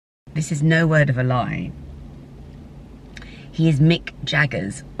this is no word of a lie. He is Mick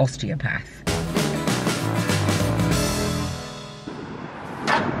Jagger's osteopath.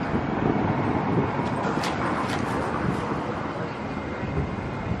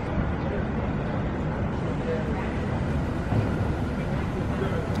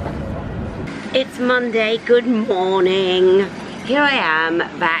 It's Monday, good morning. Here I am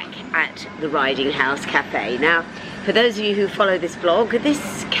back at the Riding House Cafe. Now, for those of you who follow this vlog,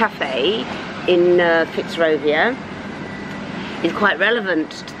 this cafe in Fitzrovia is quite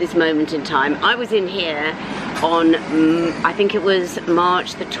relevant to this moment in time. I was in here on, I think it was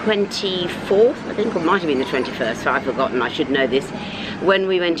March the 24th, I think, or it might have been the 21st, so I've forgotten, I should know this, when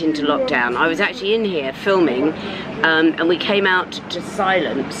we went into lockdown. I was actually in here filming, and we came out to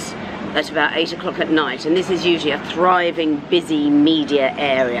silence at about 8 o'clock at night, and this is usually a thriving, busy media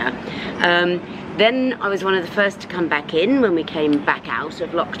area. Then I was one of the first to come back in when we came back out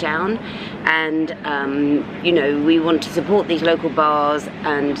of lockdown, and you know, we want to support these local bars,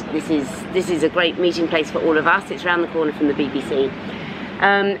 and this is a great meeting place for all of us. It's around the corner from the BBC.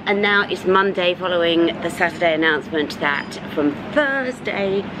 And now it's Monday, following the Saturday announcement that from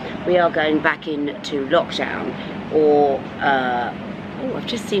Thursday we are going back into lockdown, or oh, I've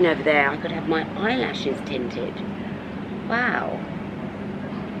just seen over there I could have my eyelashes tinted. Wow.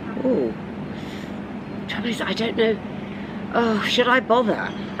 Ooh. Trouble is, I don't know. Oh, should I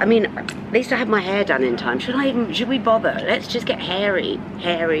bother? I mean, at least I have my hair done in time. Should we bother? Let's just get hairy.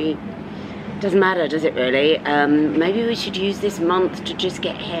 Doesn't matter, does it really? Maybe we should use this month to just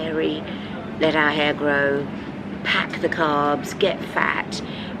get hairy, let our hair grow, pack the carbs, get fat.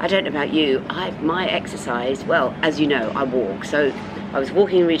 I don't know about you. My exercise, well, as you know, I walk. So I was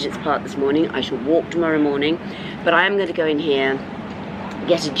walking in Regent's Park this morning. I shall walk tomorrow morning. But I am going to go in here,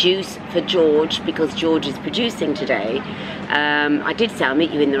 get a juice for George, because George is producing today. I did say I'll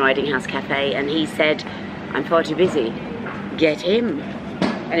meet you in the Riding House Cafe, and he said, I'm far too busy. Get him.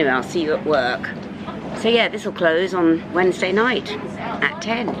 Anyway, I'll see you at work. So yeah, this will close on Wednesday night at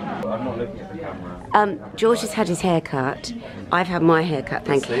 10. I'm not looking at the camera. George has had his hair cut. I've had my hair cut,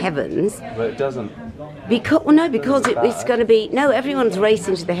 thank heavens. But it doesn't. Because, well, no, because it's going to be, no, everyone's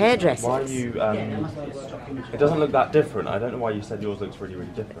racing to the hairdressers. Why are you, it doesn't look that different. I don't know why you said yours looks really,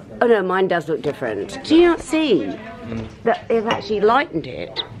 really different. Oh no, mine does look different. Do you not see that they've actually lightened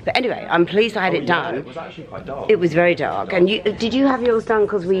it? But anyway, I'm pleased I had it done. It was actually quite dark. It was very dark. And did you have yours done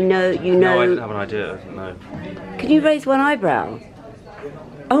because we know, you know? No, I didn't have an idea, no. Can you raise one eyebrow?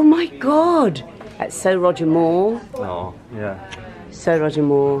 Oh my God. That's so Roger Moore. Oh, yeah. So Roger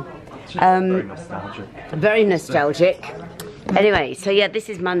Moore. Very nostalgic. Very nostalgic. Anyway, so yeah, this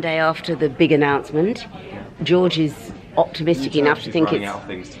is Monday after the big announcement. George is optimistic enough to think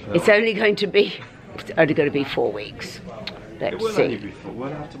it's only going to be 4 weeks. Let's see. We'll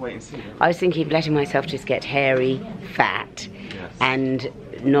have to wait and see. I was thinking of letting myself just get hairy, fat, and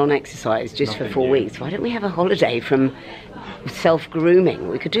non-exercise just for 4 weeks. Why don't we have a holiday from self-grooming?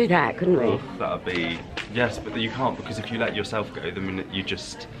 We could do that, couldn't we? Oh, that would be, yes, but you can't, because if you let yourself go, the minute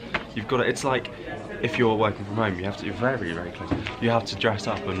you've got to, it's like if you're working from home, you have to, you're very, very close. You have to dress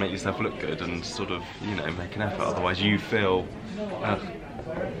up and make yourself look good and sort of, you know, make an effort, otherwise you feel, you're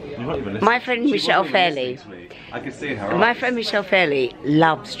not even listening. My friend Michelle Fairley, I can see in her eyes. My friend Michelle Fairley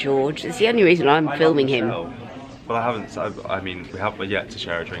loves George. It's the only reason I'm filming him. Well, I haven't, I mean, we haven't yet to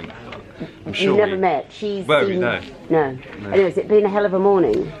share a drink, but I'm sure You've never met? She's well, been, no. Anyway, has it been a hell of a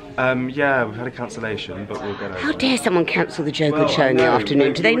morning? Yeah, we've had a cancellation, but we'll get over it. How dare someone cancel the Joe Good Show in the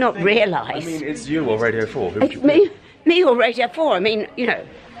afternoon? Do they not realise? I mean, it's you or Radio 4. It's me or Radio 4. I mean, you know.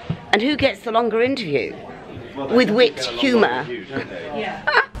 And who gets the longer interview? With wit, humour. Morning,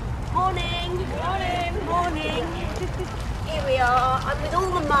 morning, morning. Here we are. I'm with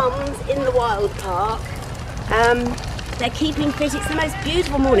all the mums in the Wild Park. They're keeping fit. It's the most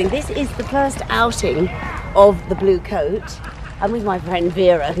beautiful morning. This is the first outing of the blue coat. I'm with my friend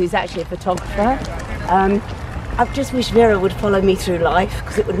Vera, who's actually a photographer. I just wish Vera would follow me through life,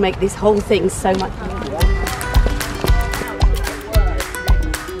 because it would make this whole thing so much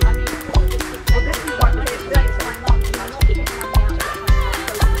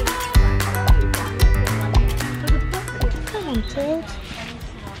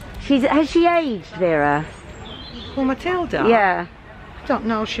easier. Has she aged, Vera? Well, Matilda? Yeah. I don't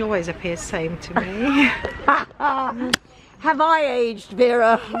know, she always appears same to me. Have I aged,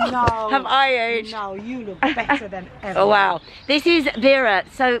 Vera? No. Have I aged? No, you look better than ever. Oh wow. This is Vera.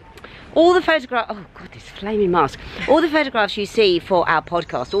 So all the photographs, oh God, this flaming mask. All the photographs you see for our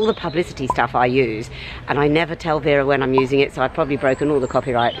podcast, all the publicity stuff I use, and I never tell Vera when I'm using it, so I've probably broken all the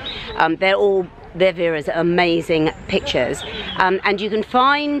copyright. They're all they're Vera's amazing pictures. And you can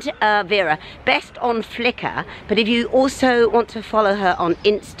find Vera best on Flickr, but if you also want to follow her on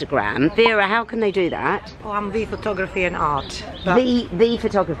Instagram, Vera, how can they do that? Oh, I'm the photography and art. The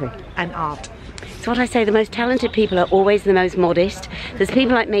photography And art. It's what I say, the most talented people are always the most modest. There's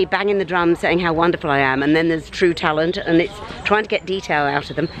people like me banging the drum saying how wonderful I am, and then there's true talent, and it's trying to get detail out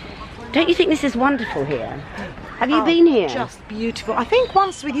of them. Don't you think this is wonderful here? Have you been here? Just beautiful. I think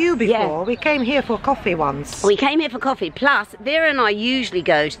once with you before. Yeah. We came here for coffee once. We came here for coffee. Plus, Vera and I usually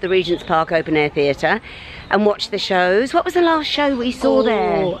go to the Regent's Park Open Air Theatre and watch the shows. What was the last show we saw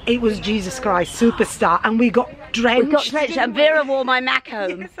there? It was Jesus Christ Superstar, and we got drenched. We got drenched, and Vera wore my Mac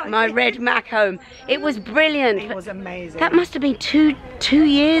home, Yes, my red Mac home. It was brilliant. It was amazing. That must have been two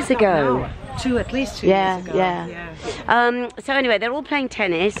years ago. At least two years ago. Yeah. So anyway, they're all playing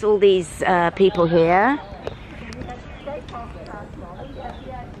tennis, all these people here.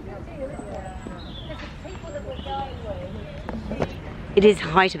 It is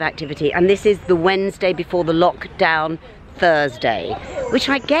height of activity, and this is the Wednesday before the lockdown Thursday, which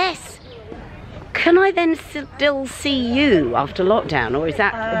I guess, can I then still see you after lockdown, or is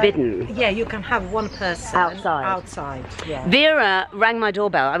that forbidden? Yeah, you can have one person outside. Yeah. Vera rang my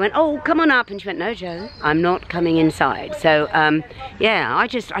doorbell. I went, oh, come on up, and she went, no, Joe, I'm not coming inside. So yeah,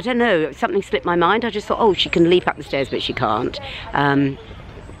 I don't know, something slipped my mind. I just thought, oh, she can leap up the stairs, but she can't.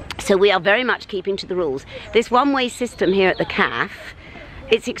 So we are very much keeping to the rules. This one-way system here at the CAF,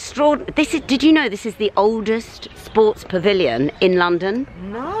 it's extraordinary. Did you know this is the oldest sports pavilion in London?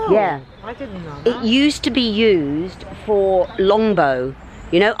 No. Yeah. I didn't know that. It used to be used for longbow,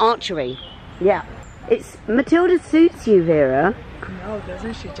 you know, archery. Yeah. Matilda suits you, Vera. No,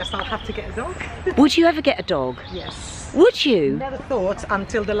 doesn't she? Just I'll have to get a dog. Would you ever get a dog? Yes. Would you? Never thought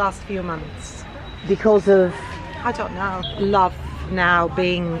until the last few months. Because of? I don't know. Love now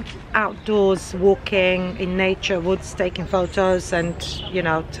being outdoors, walking in nature, woods, taking photos, and you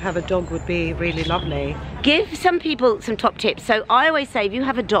know, to have a dog would be really lovely. Give some people some top tips. So I always say, if you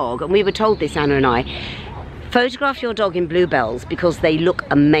have a dog, and we were told this, Anna and I, photograph your dog in bluebells because they look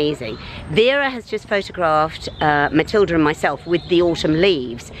amazing. Vera has just photographed Matilda and myself with the autumn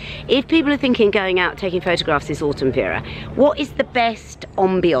leaves. If people are thinking going out taking photographs this autumn, Vera, what is the best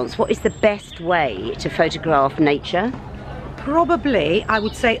ambience? What is the best way to photograph nature? Probably, I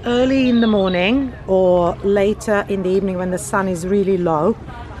would say early in the morning or later in the evening when the sun is really low,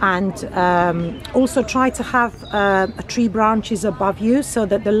 and also try to have tree branches above you so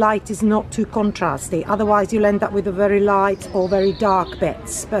that the light is not too contrasty. Otherwise you'll end up with a very light or very dark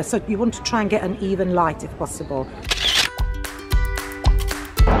bits. So you want to try and get an even light if possible.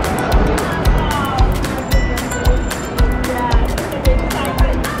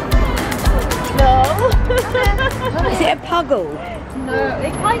 Is it a puggle? No,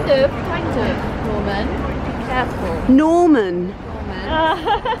 it kind of, Norman. Be careful. Norman.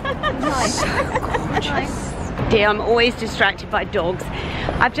 Nice. Nice. Dear, I'm always distracted by dogs.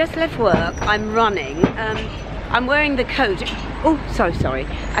 I've just left work, I'm running. I'm wearing the coat. Oh, sorry.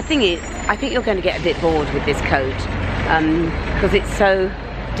 I think you're going to get a bit bored with this coat because it's so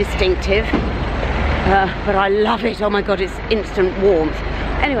distinctive. But I love it. Oh my God, it's instant warmth.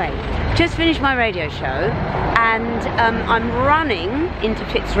 Anyway, just finished my radio show, and I'm running into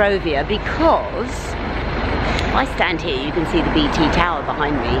Fitzrovia because if I stand here, you can see the BT Tower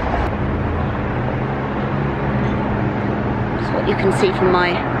behind me. That's what you can see from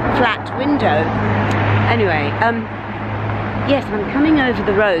my flat window. Anyway, yes, I'm coming over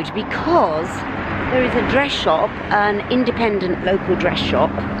the road because there is a dress shop, an independent local dress shop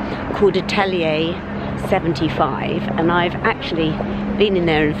called ATELIER 75, and I've actually been in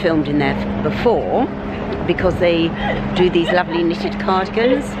there and filmed in there before because they do these lovely knitted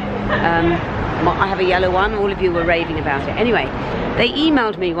cardigans. I have a yellow one. All of you were raving about it. Anyway, they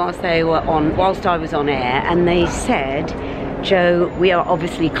emailed me whilst I was on air, and they said, Joe, we are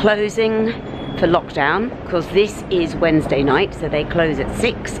obviously closing for lockdown because this is Wednesday night, so they close at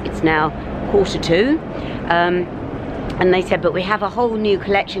 6. It's now 1:45. And they said, but we have a whole new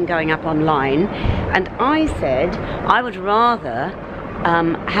collection going up online. And I said, I would rather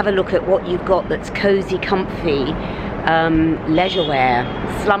have a look at what you've got that's cozy, comfy, leisure wear,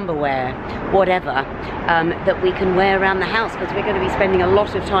 slumber wear, whatever, that we can wear around the house because we're going to be spending a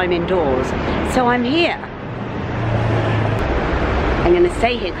lot of time indoors. So I'm here. I'm going to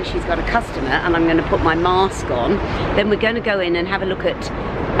stay here because she's got a customer, and I'm going to put my mask on. Then we're going to go in and have a look at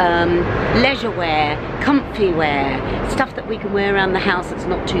leisure wear, comfy wear, stuff that we can wear around the house that's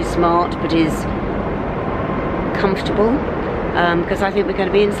not too smart but is comfortable, because I think we're going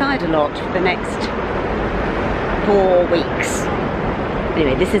to be inside a lot for the next 4 weeks.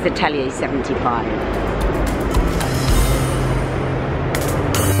 Anyway, this is Atelier 75.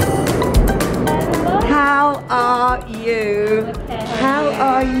 How are you? Okay. How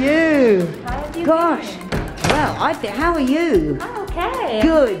are you? How have you Gosh. Well, I think, how are you? been? I'm okay.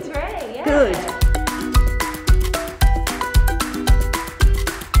 Good. Great, yeah. Good.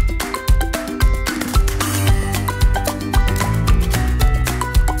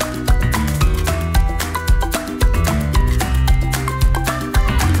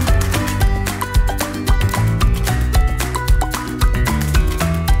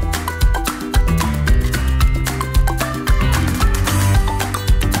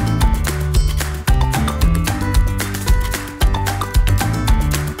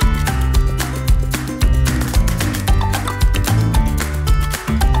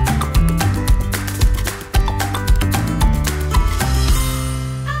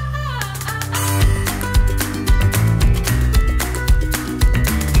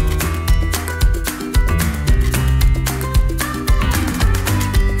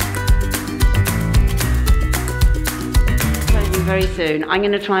 Very soon. I'm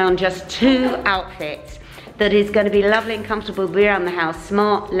going to try on just 2 outfits that is going to be lovely and comfortable, be around the house,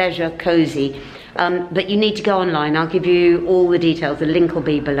 smart, leisure, cozy. But you need to go online. I'll give you all the details. The link will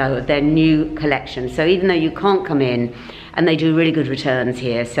be below of their new collection. So even though you can't come in, and they do really good returns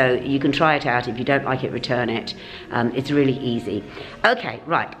here, so you can try it out. If you don't like it, return it. It's really easy. Okay,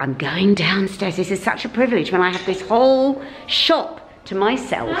 right, I'm going downstairs. This is such a privilege when I have this whole shop to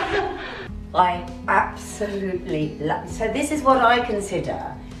myself. I absolutely love. So this is what I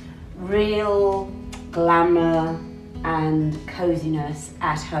consider real glamour and coziness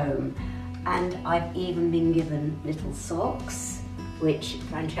at home. And I've even been given little socks, which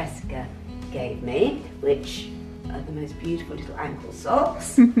Francesca gave me, which are the most beautiful little ankle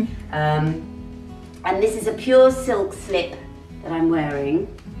socks. And this is a pure silk slip that I'm wearing.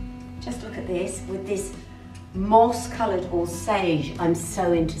 Just look at this, with this moss coloured or sage. I'm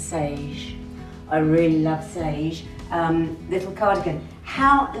so into sage. I really love sage. Little cardigan.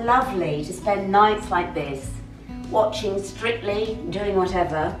 How lovely to spend nights like this, watching Strictly, doing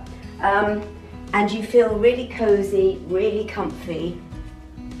whatever, and you feel really cozy, really comfy.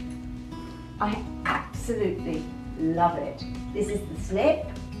 I absolutely love it. This is the slip,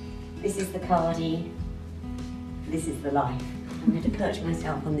 this is the cardi, this is the life. I'm going to perch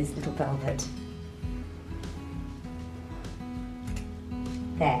myself on this little velvet.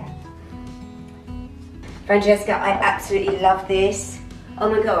 There. Francesca, I absolutely love this. Oh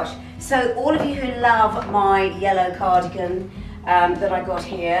my gosh. So all of you who love my yellow cardigan that I got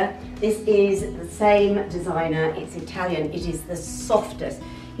here, this is the same designer. It's Italian. It is the softest.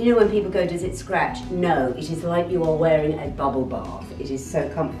 You know when people go, does it scratch? No, it is like you are wearing a bubble bath. It is so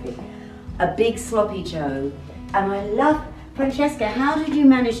comfy. A big sloppy Joe. And I love, Francesca, how did you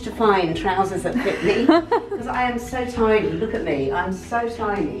manage to find trousers that fit me? Because I am so tiny. Look at me. I'm so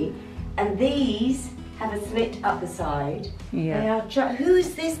tiny. And these have a slit up the side. Yeah. They are who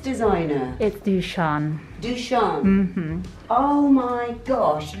is this designer? It's Duchamp. Duchamp. Mm-hmm. Oh my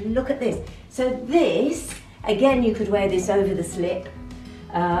gosh, look at this. So this, again, you could wear this over the slip,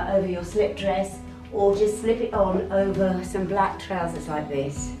 over your slip dress, or just slip it on over some black trousers like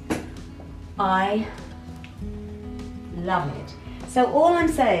this. I love it. So all I'm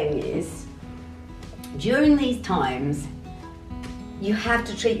saying is, during these times, you have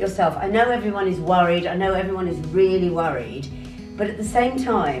to treat yourself. I know everyone is worried, I know everyone is really worried, but at the same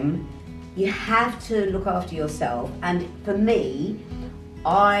time, you have to look after yourself. And for me,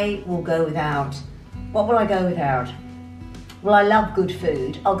 I will go without, what will I go without? Well, I love good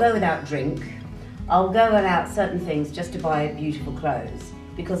food. I'll go without drink. I'll go without certain things just to buy beautiful clothes,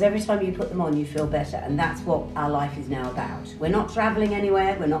 because every time you put them on, you feel better, and that's what our life is now about. We're not traveling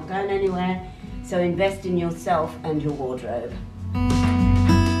anywhere, we're not going anywhere, so invest in yourself and your wardrobe.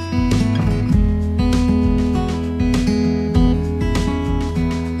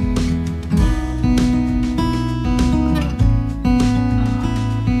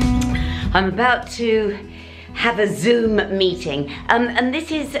 I'm about to have a Zoom meeting, and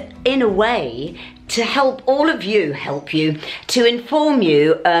this is in a way to help all of you, to inform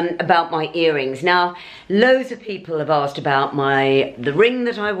you about my earrings. Now, loads of people have asked about the ring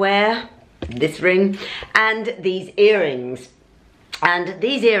that I wear, this ring, and these earrings. And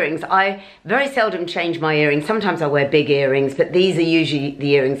these earrings, I very seldom change my earrings. Sometimes I wear big earrings, but these are usually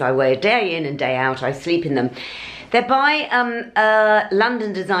the earrings I wear day in and day out. I sleep in them. They're by a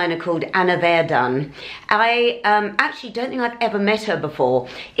London designer called Anna Verdun. I actually don't think I've ever met her before.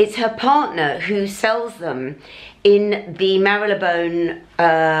 It's her partner who sells them in the Marylebone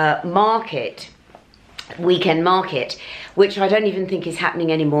market weekend market, which I don't even think is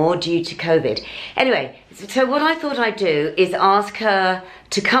happening anymore due to COVID. Anyway, so what I thought I'd do is ask her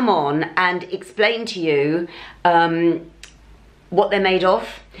to come on and explain to you what they're made of,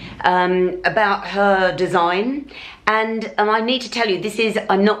 about her design. And I need to tell you,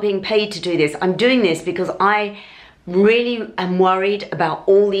 I'm not being paid to do this. I'm doing this because I really am worried about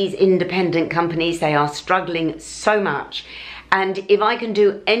all these independent companies. They are struggling so much. And if I can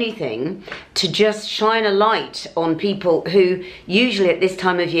do anything to just shine a light on people who usually at this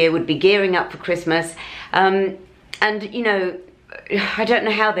time of year would be gearing up for Christmas, and you know, I don't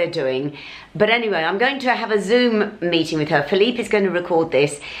know how they're doing, but anyway, I'm going to have a Zoom meeting with her. Philippe is going to record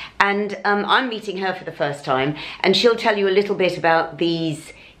this, and I'm meeting her for the first time, and she'll tell you a little bit about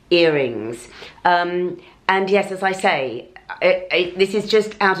these earrings. And yes, as I say, this is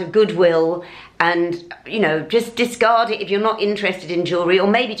just out of goodwill, and you know, just discard it if you're not interested in jewellery, or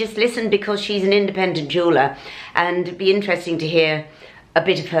maybe just listen because she's an independent jeweller, and it'd be interesting to hear a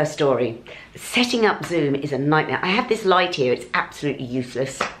bit of her story. Setting up Zoom is a nightmare. I have this light here, it's absolutely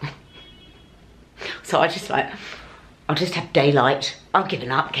useless. So I'll just have daylight. I've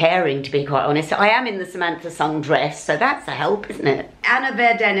given up caring, to be quite honest. I am in the Samantha Sung dress, so that's a help, isn't it? Anna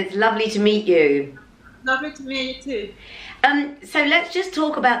Verden, it's lovely to meet you. Lovely to meet you too. So let's just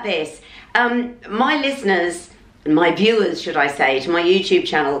talk about this. My listeners, my viewers, should I say, to my YouTube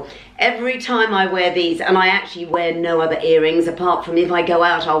channel, every time I wear these, and I actually wear no other earrings, apart from if I go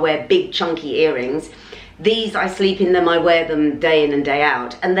out, I'll wear big chunky earrings. These, I sleep in them, I wear them day in and day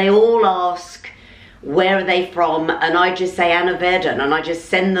out, and they all ask, where are they from? And I just say Anna Verden, and I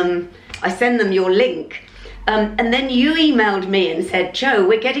send them your link. And then you emailed me and said, Jo,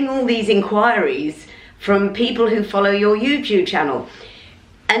 we're getting all these inquiries from people who follow your YouTube channel.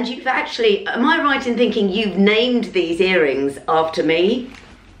 And you've actually, am I right in thinking you've named these earrings after me?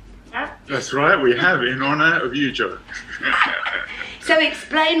 That's right, we have, in honour of you, Jo. So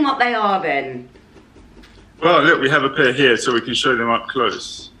explain what they are then. Well, look, we have a pair here so we can show them up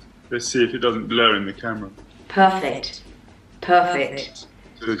close. Let's see if it doesn't blur in the camera. Perfect. Perfect.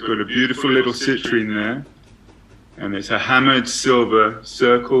 So it's got a beautiful little citrine there. And it's a hammered silver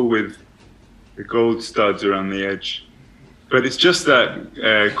circle with the gold studs around the edge. But it's just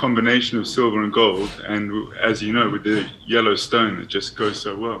that combination of silver and gold, and as you know, with the yellow stone, it just goes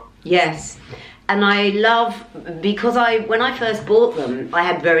so well. Yes, and I love, because when I first bought them, I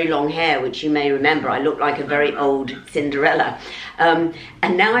had very long hair, which you may remember. I looked like a very old Cinderella. And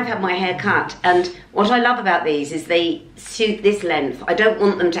now I've had my hair cut, and what I love about these is they suit this length. I don't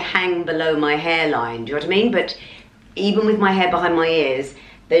want them to hang below my hairline, do you know what I mean? But even with my hair behind my ears,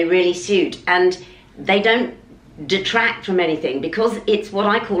 they really suit, and they don't detract from anything because it's what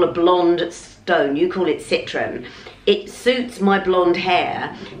I call a blonde stone. You call it citron. It suits my blonde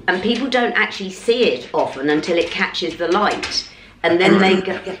hair, and people don't actually see it often until it catches the light, and then they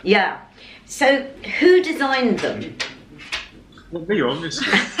go, yeah. So who designed them? Well, me, obviously.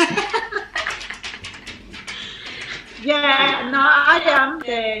 Yeah, no, I am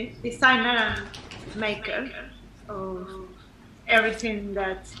the designer and maker of everything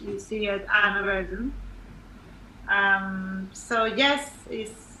that you see at Anna Verden. So yes,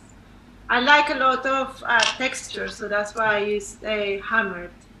 I like a lot of texture, so that's why I use a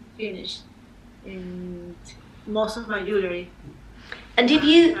hammered finish in most of my jewellery. And if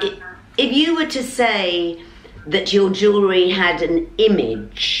you were to say that your jewellery had an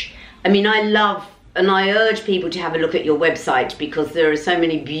image, I mean, I love, and I urge people to have a look at your website because there are so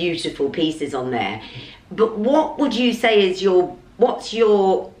many beautiful pieces on there. But what would you say is what's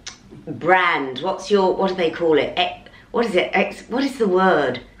your brand? What do they call it? What is it? What is the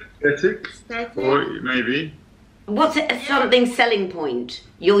word? Aesthetic? Or maybe. What's something selling point?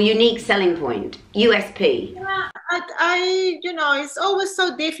 Your unique selling point? USP? Yeah, you know, it's always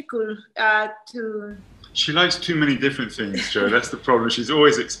so difficult to... She likes too many different things, Jo. That's the problem. She's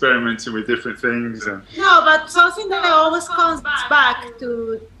always experimenting with different things. And... No, but something that always comes back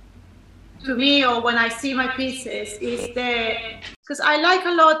to me, or when I see my pieces, is because I like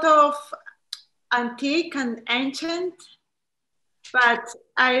a lot of antique and ancient, but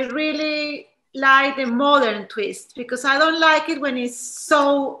I really like the modern twist, because I don't like it when it's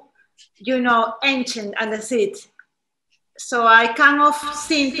so, you know, ancient and that's it. So I kind of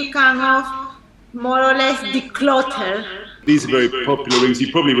seem to more or less declutter. These are very popular rings.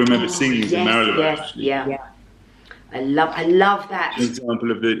 You probably remember seeing these in Maryland. Yes, yeah. I love that. An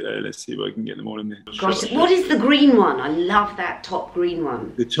example of the, let's see if I can get them all in there. Gosh, what is the green one? I love that top green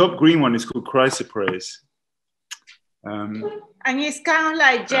one. The top green one is called Chrysoprase. And it's kind of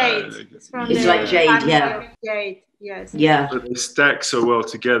like jade. It's like jade, yeah. Jade, yes. Yeah. But they stack so well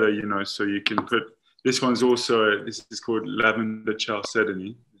together, you know, so you can put This one's also, this is called Lavender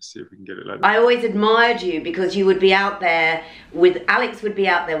Chalcedony. Let's see if we can get it like that. I always admired you because you would be out there with, Alex would be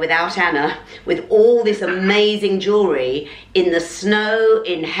out there without Anna, with all this amazing jewellery in the snow,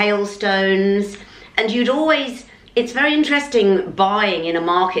 in hailstones, and you'd always, it's very interesting buying in a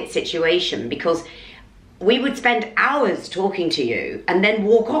market situation because we would spend hours talking to you and then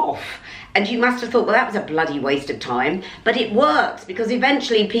walk off. And you must have thought, well, that was a bloody waste of time. But it works because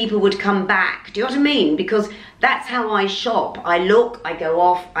eventually people would come back. Do you know what I mean? Because that's how I shop. I look, I go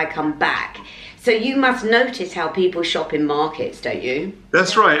off, I come back. So you must notice how people shop in markets, don't you?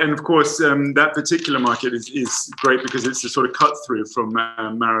 That's right. And of course, that particular market is great because it's a sort of cut through from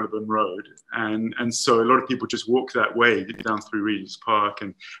Marylebone Road. And so a lot of people just walk that way down through Regent's Park.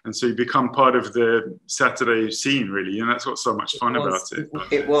 And so you become part of the Saturday scene, really. And that's what's so much fun about it.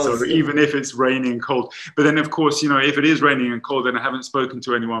 It was. So even if it's raining and cold. But then, of course, you know, if it is raining and cold and I haven't spoken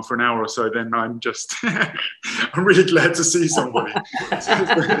to anyone for an hour or so, then I'm just, I'm really glad to see somebody.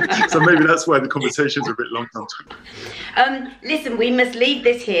 So maybe that's why the conversations are a bit long sometimes. Listen, we must leave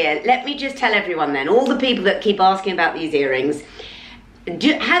this here. Let me just tell everyone then, all the people that keep asking about these earrings,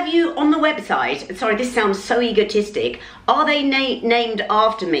 have you on the website, sorry, this sounds so egotistic, are they named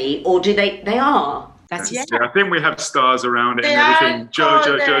after me or do they are? That's yeah. I think we have stars around it and everything. Joe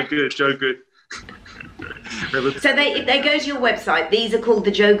Good. So if they go to your website, these are called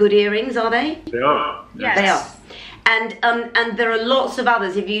the Joe Good earrings, are they? They are. Yes. They are. And there are lots of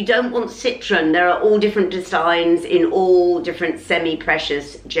others. If you don't want citron, there are all different designs in all different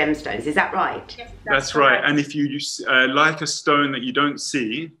semi-precious gemstones. Is that right? Yes, that's right. And if you like a stone that you don't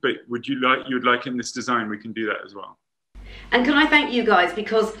see, but you'd like in this design, we can do that as well. And can I thank you guys,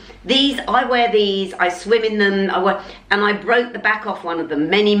 because these, I wear these, I swim in them, and I broke the back off one of them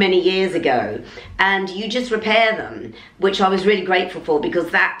many, many years ago, and you just repair them, which I was really grateful for,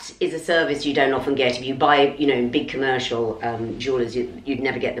 because that is a service you don't often get. If you buy, you know, big commercial jewellers, you'd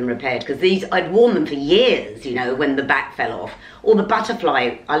never get them repaired, because these, I'd worn them for years, you know, when the back fell off, or the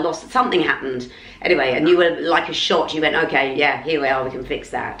butterfly, I lost, something happened. Anyway, and you were like a shot, you went, okay, yeah, here we are, we can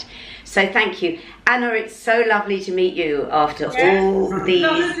fix that. So thank you. Anna, it's so lovely to meet you after all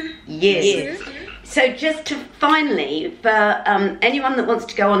these years. So just to finally, for anyone that wants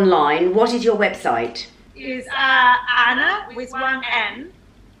to go online, what is your website? Is Anna with one N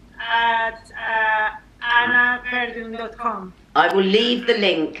at annaperdun.com. I will leave the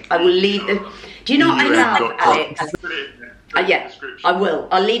link. I will leave the... Do you know what I love, Alex? Yeah, I will.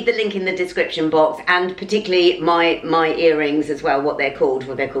 I'll leave the link in the description box, and particularly my earrings as well. What they're called?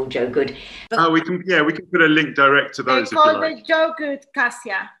 Well, they're called Joe Good. We can put a link direct to those. They're called the Joe Good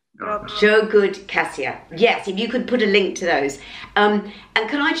Cassia. Joe Good Cassia. Yes, if you could put a link to those. And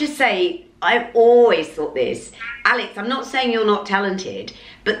can I just say, I've always thought this, Alex. I'm not saying you're not talented,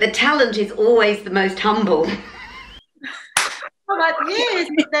 but the talent is always the most humble. But yes,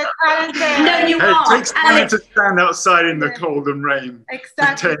 the talent. No, you are. It takes time to stand outside in the cold and rain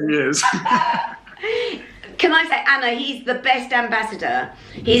exactly. for 10 years. Can I say, Anna, he's the best ambassador.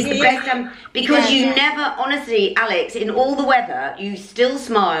 He's the best, because you never, honestly, Alex, in all the weather, you still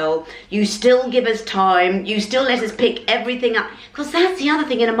smile, you still give us time, you still let us pick everything up. Because that's the other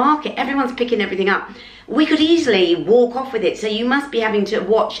thing in a market, everyone's picking everything up. We could easily walk off with it, so you must be having to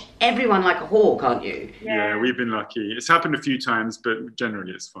watch everyone like a hawk, aren't you? Yeah, we've been lucky. It's happened a few times, but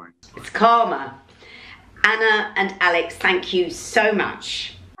generally it's fine. It's karma. Anna and Alex, thank you so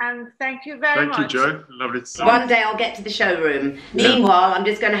much. And thank you very much. Thank you, Joe. Lovely to see you. One day I'll get to the showroom. Yeah. Meanwhile, I'm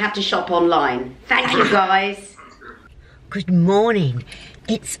just going to have to shop online. Thank you, guys. Good morning.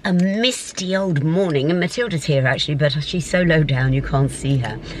 It's a misty old morning, and Matilda's here actually, but she's so low down you can't see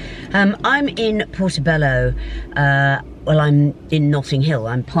her. I'm in Portobello. Well, I'm in Notting Hill.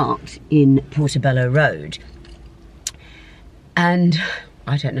 I'm parked in Portobello Road. And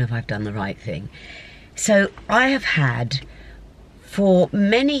I don't know if I've done the right thing. So I have had, for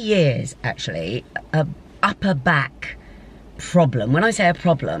many years actually, a upper back problem. When I say a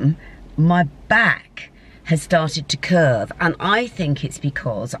problem, my back has started to curve, and I think it's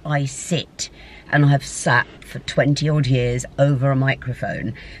because I sit, and I've sat for 20 odd years over a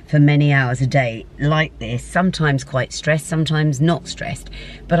microphone for many hours a day like this, sometimes quite stressed, sometimes not stressed,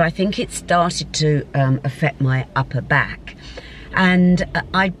 but I think it started to affect my upper back. And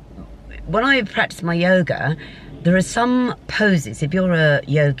when I practice my yoga, there are some poses, if you're a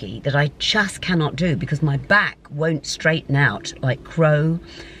yogi, that I just cannot do because my back won't straighten out, like crow.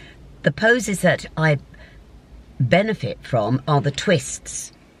 The poses that I benefit from are the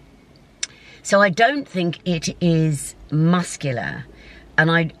twists. So I don't think it is muscular,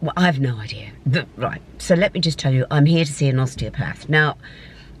 and I have no idea. Right, so let me just tell you, I'm here to see an osteopath. Now,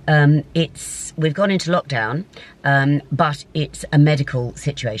 We've gone into lockdown, but it's a medical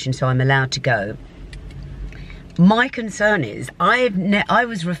situation, so I'm allowed to go. My concern is, a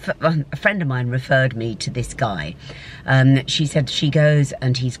friend of mine referred me to this guy. She said she goes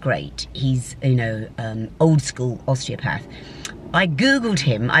and he's great. He's, you know, old school osteopath. I Googled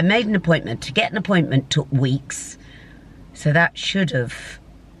him. I made an appointment. To get an appointment took weeks. So that should have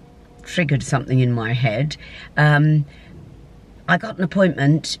triggered something in my head. I got an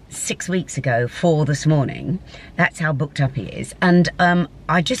appointment 6 weeks ago for this morning. That's how booked up he is. And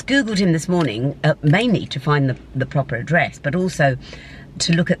I just Googled him this morning, mainly to find the proper address, but also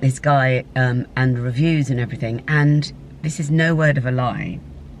to look at this guy and reviews and everything. And this is no word of a lie.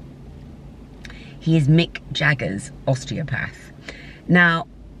 He is Mick Jagger's osteopath. Now,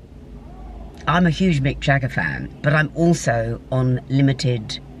 I'm a huge Mick Jagger fan, but I'm also on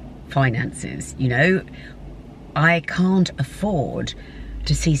limited finances, you know. I can't afford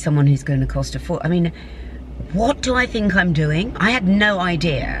to see someone who's going to cost a fortune. I mean, what do I think I'm doing? I had no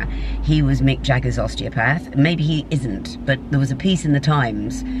idea he was Mick Jagger's osteopath. Maybe he isn't, but there was a piece in the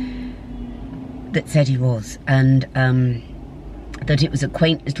Times that said he was, and that it was a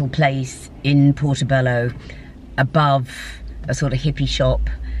quaint little place in Portobello above a sort of hippie shop.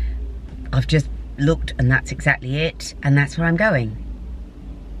 I've just looked and that's exactly it, and that's where I'm going.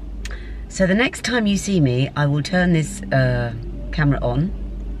 So the next time you see me, I will turn this camera on,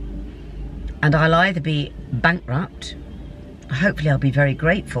 and I'll either be bankrupt, hopefully I'll be very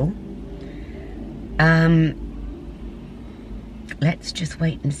grateful. Let's just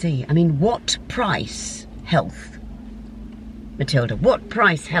wait and see. I mean, what price health? Matilda, what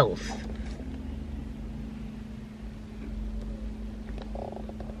price health?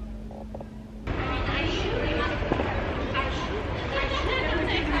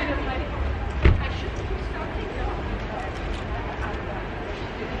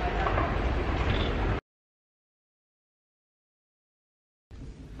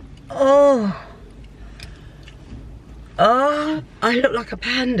 Oh, I look like a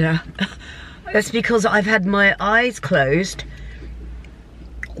panda. That's because I've had my eyes closed.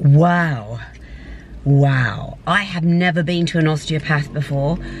 Wow. Wow. I have never been to an osteopath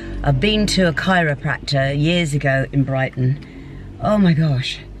before. I've been to a chiropractor years ago in Brighton. Oh my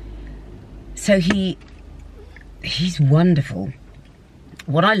gosh. So he's wonderful.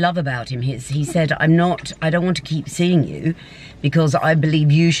 What I love about him is he said, I don't want to keep seeing you because I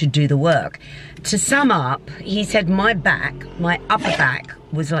believe you should do the work. To sum up, he said my upper back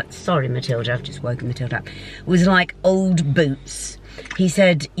was like, sorry Matilda, I've just woken Matilda up, was like old boots. He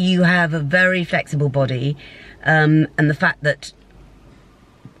said, you have a very flexible body, and the fact that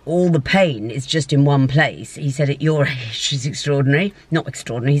all the pain is just in one place. He said at your age is extraordinary. Not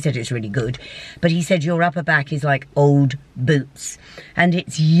extraordinary, he said it's really good. But he said your upper back is like old boots. And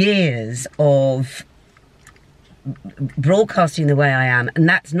it's years of broadcasting the way I am. And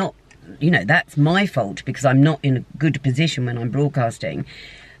that's not, you know, that's my fault because I'm not in a good position when I'm broadcasting.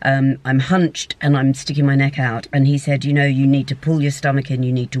 I'm hunched and I'm sticking my neck out, and he said, you know, you need to pull your stomach in,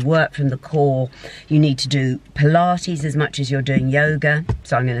 you need to work from the core, you need to do Pilates as much as you're doing yoga.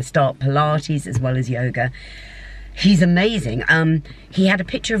 So I'm going to start Pilates as well as yoga. He's amazing. He had a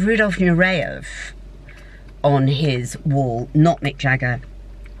picture of Rudolf Nureyev on his wall, not Mick Jagger,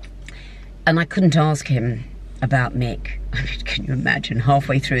 and I couldn't ask him about Mick. I mean, can you imagine,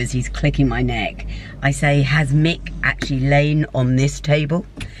 halfway through as he's clicking my neck, I say, has Mick actually lain on this table?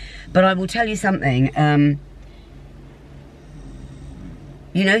 But I will tell you something,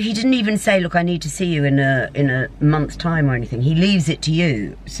 you know, he didn't even say, look, I need to see you in a month's time or anything. He leaves it to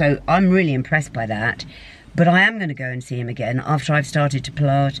you. So I'm really impressed by that. But I am going to go and see him again after I've started to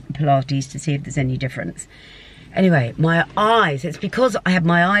Pilates to see if there's any difference. Anyway, my eyes, it's because I had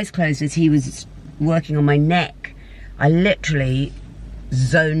my eyes closed as he was working on my neck. I literally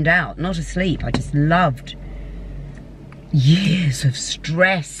zoned out, not asleep. I just loved years of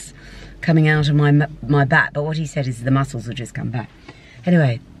stress coming out of my back. But what he said is the muscles will just come back.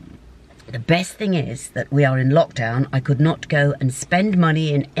 Anyway, the best thing is that we are in lockdown. I could not go and spend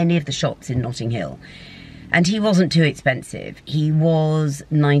money in any of the shops in Notting Hill. And he wasn't too expensive. He was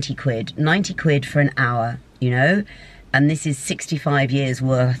 90 quid. 90 quid for an hour, you know? And this is 65 years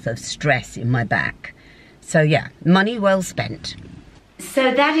worth of stress in my back. So yeah, money well spent.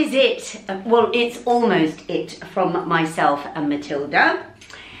 So that is it. Well, it's almost it from myself and Matilda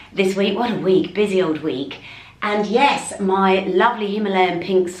this week. What a week, busy old week. And yes, my lovely Himalayan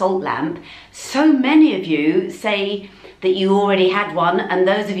pink salt lamp. So many of you say that you already had one, and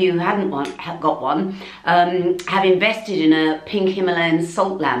those of you who hadn't got one have invested in a pink Himalayan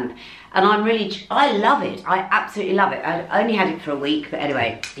salt lamp. And I love it. I absolutely love it. I only had it for a week, but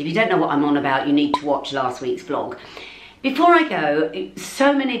anyway, if you don't know what I'm on about, you need to watch last week's vlog. Before I go,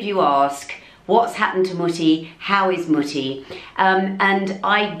 so many of you ask, what's happened to Mutti? How is Mutti? And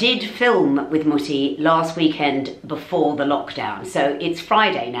I did film with Mutti last weekend before the lockdown. So it's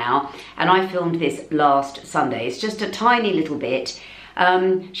Friday now, and I filmed this last Sunday. It's just a tiny little bit.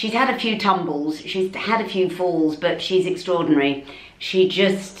 She's had a few tumbles, she's had a few falls, but she's extraordinary. She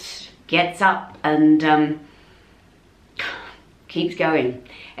just gets up and keeps going.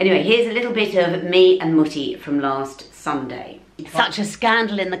 Anyway, here's a little bit of me and Mutti from last Sunday. Such a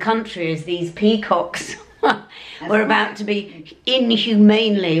scandal in the country as these peacocks were about to be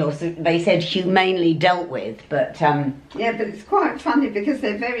inhumanely, or they said humanely, dealt with, but yeah, but it's quite funny because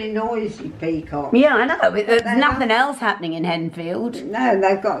they're very noisy peacocks. yeah, I know, there's nothing else happening in Henfield. No,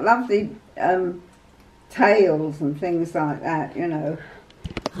 they've got lovely tails and things like that, you know.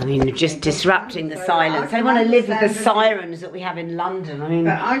 I mean, just disrupting the silence. They want to live with the sirens that we have in London. I mean,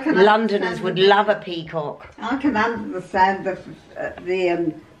 Londoners would love a peacock. I can understand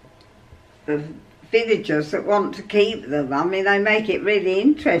the villagers that want to keep them. I mean, they make it really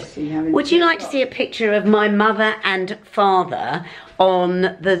interesting. Would you like to see a picture of my mother and father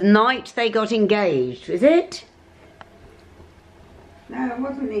on the night they got engaged? Was it? No, it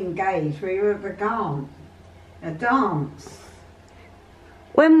wasn't engaged. We were at a dance.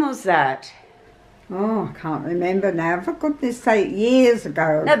 When was that? Oh, I can't remember now. For goodness sake, years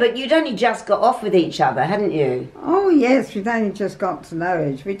ago. No, but you'd only just got off with each other, hadn't you? Oh, yes, we'd only just got to know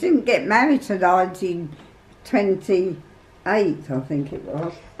it. We didn't get married till 1928, I think it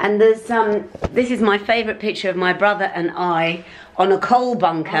was. And there's this is my favourite picture of my brother and I on a coal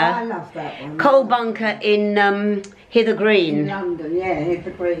bunker. Oh, I love that one. Coal bunker in Hither Green. In London, yeah,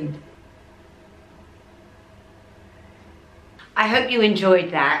 Hither Green. I hope you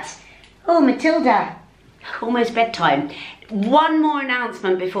enjoyed that. Oh, Matilda, almost bedtime. One more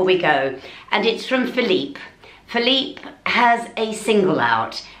announcement before we go, and it's from Philippe. Philippe has a single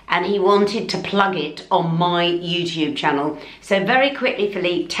out, and he wanted to plug it on my YouTube channel. So very quickly,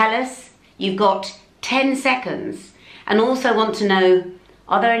 Philippe, tell us, you've got 10 seconds, and also want to know,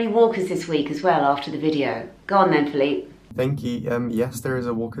 are there any walkers this week as well after the video? Go on then, Philippe. Thank you. Yes, there is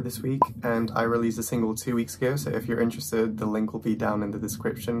a walker this week, and I released a single 2 weeks ago, so if you're interested, the link will be down in the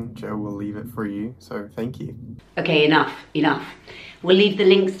description. Joe will leave it for you, so thank you. Okay, enough. We'll leave the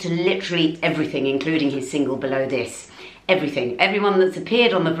links to literally everything, including his single below this. Everything. Everyone that's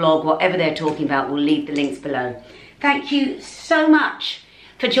appeared on the vlog, whatever they're talking about, we'll leave the links below. Thank you so much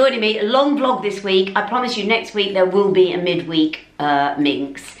for joining me. A long vlog this week. I promise you next week there will be a midweek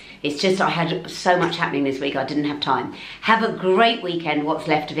minx. It's just I had so much happening this week, I didn't have time. Have a great weekend, what's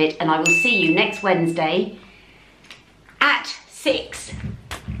left of it, and I will see you next Wednesday at 6.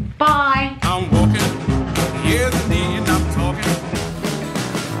 Bye. I'm walking, yeah,